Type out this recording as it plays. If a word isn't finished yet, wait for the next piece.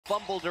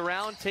fumbled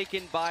around,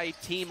 taken by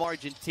Team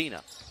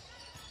Argentina.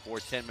 4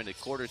 10-minute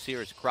quarters here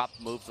as Kropp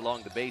moves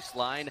along the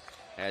baseline.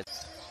 As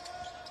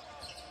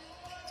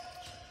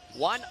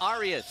Juan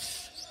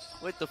Arias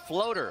with the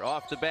floater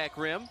off the back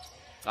rim.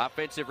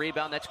 Offensive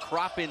rebound, that's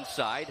Kropp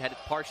inside, had it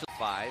partial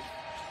 5.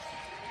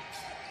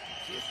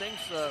 See if things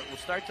will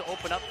start to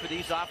open up for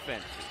these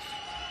offenses.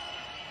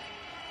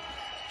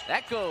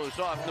 That goes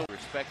off the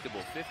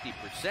respectable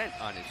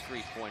 50% on his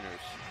three-pointers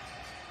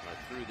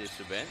through this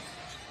event.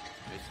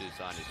 Misses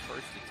on his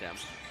first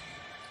attempt.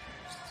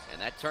 And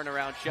that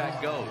turnaround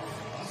shot goes.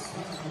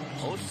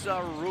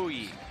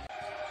 OSARUYI.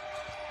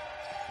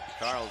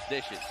 Charles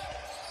dishes.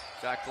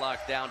 Shot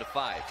clock down to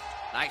 5.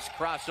 Nice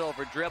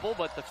crossover dribble,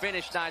 but the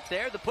finish not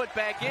there. The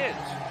putback is.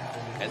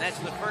 And that's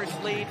the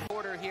first lead.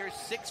 Quarter here,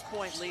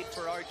 6-point lead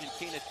for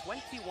Argentina.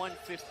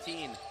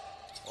 21-15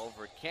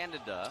 over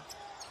Canada.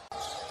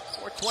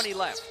 4:20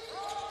 left.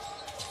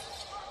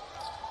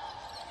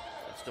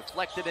 It's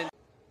deflected in.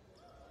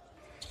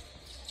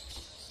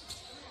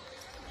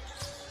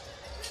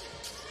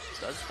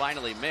 Does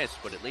finally miss,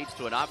 but it leads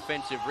to an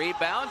offensive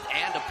rebound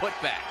and a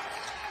putback.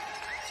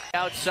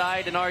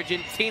 Outside, and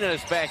Argentina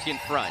is back in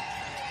front.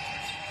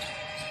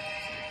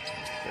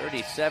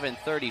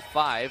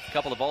 37-35.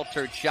 Couple of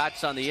altered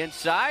shots on the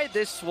inside.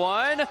 This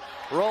one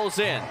rolls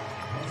in.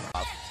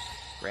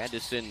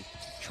 Grandison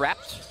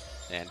trapped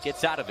and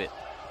gets out of it.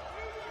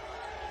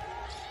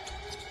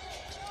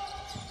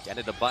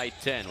 Canada by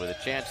 10 with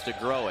a chance to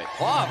grow it.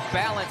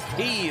 Off-balanced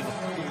heave.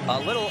 A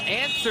little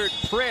answered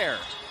prayer.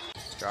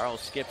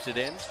 Charles skips it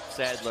in.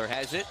 Sadler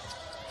has it.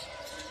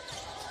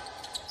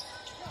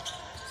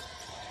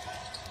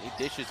 He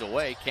dishes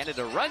away.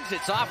 Canada runs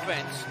its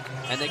offense,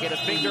 and they get a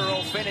finger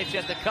roll finish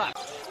at the cup.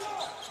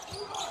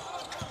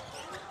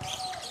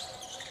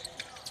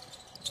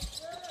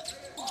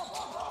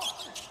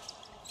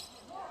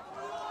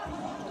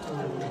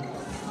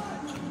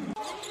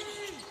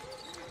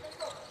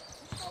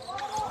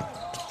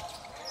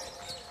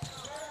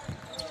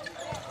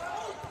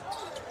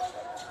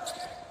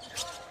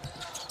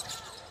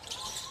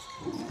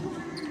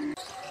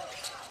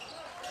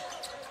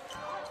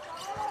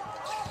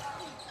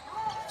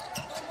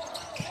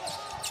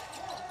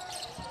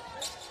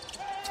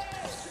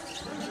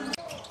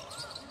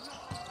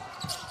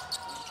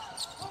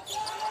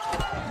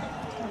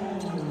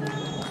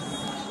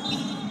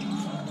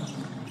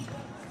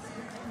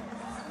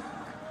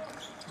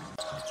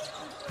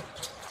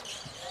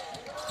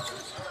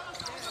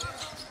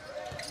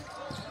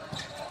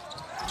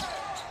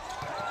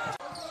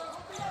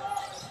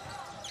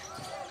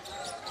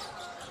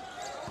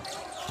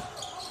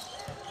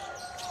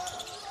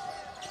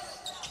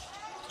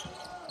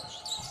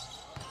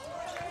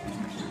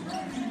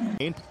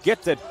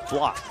 Gets it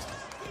blocked.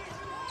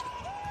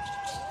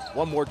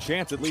 One more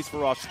chance at least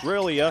for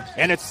Australia,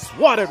 and it's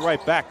swatted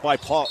right back by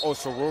Paul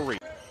OSARUYI.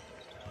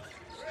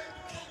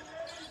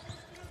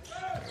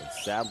 And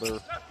Sadler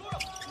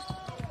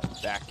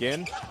back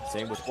in.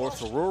 Same with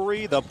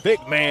OSARUYI. The big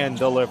man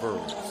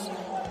delivers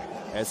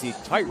as he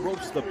tight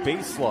ropes the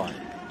baseline.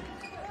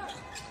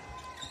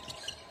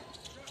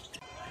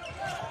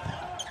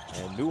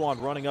 And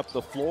Nuon running up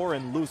the floor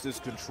and loses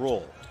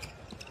control.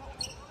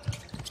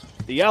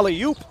 The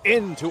alley-oop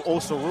into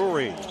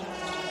OSARUYI.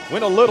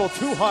 Went a little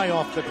too high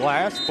off the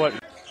glass, but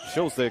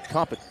shows the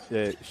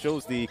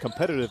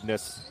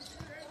competitiveness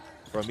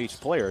from each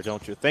player,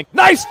 don't you think?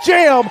 Nice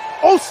jam!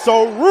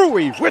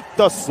 OSARUYI with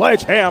the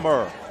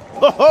sledgehammer.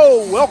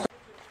 Oh, welcome.